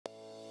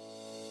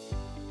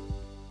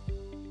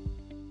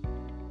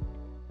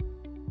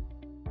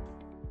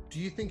do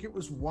you think it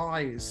was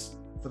wise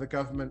for the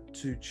government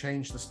to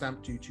change the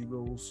stamp duty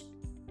rules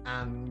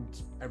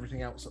and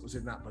everything else that was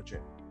in that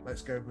budget?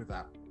 Let's go with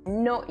that.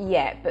 Not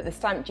yet, but the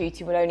stamp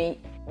duty will only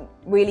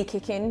really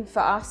kick in for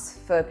us,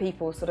 for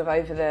people sort of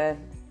over the,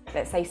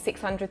 let's say,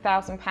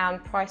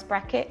 £600,000 price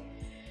bracket.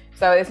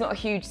 So it's not a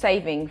huge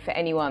saving for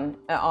anyone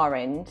at our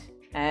end.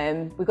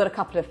 We've got a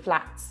couple of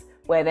flats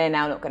where they're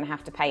now not going to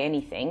have to pay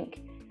anything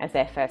as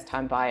their first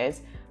time buyers.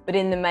 But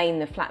in the main,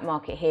 the flat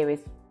market here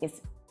is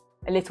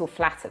a little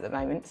flat at the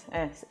moment,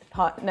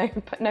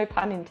 no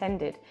pun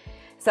intended.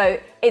 So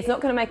it's not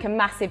going to make a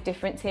massive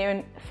difference here.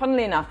 And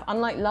funnily enough,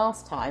 unlike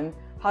last time,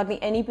 hardly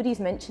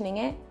anybody's mentioning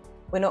it.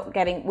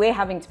 We're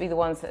having to be the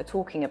ones that are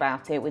talking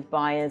about it with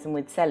buyers and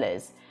with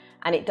sellers.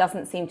 And it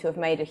doesn't seem to have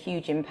made a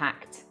huge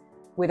impact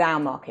with our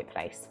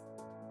marketplace.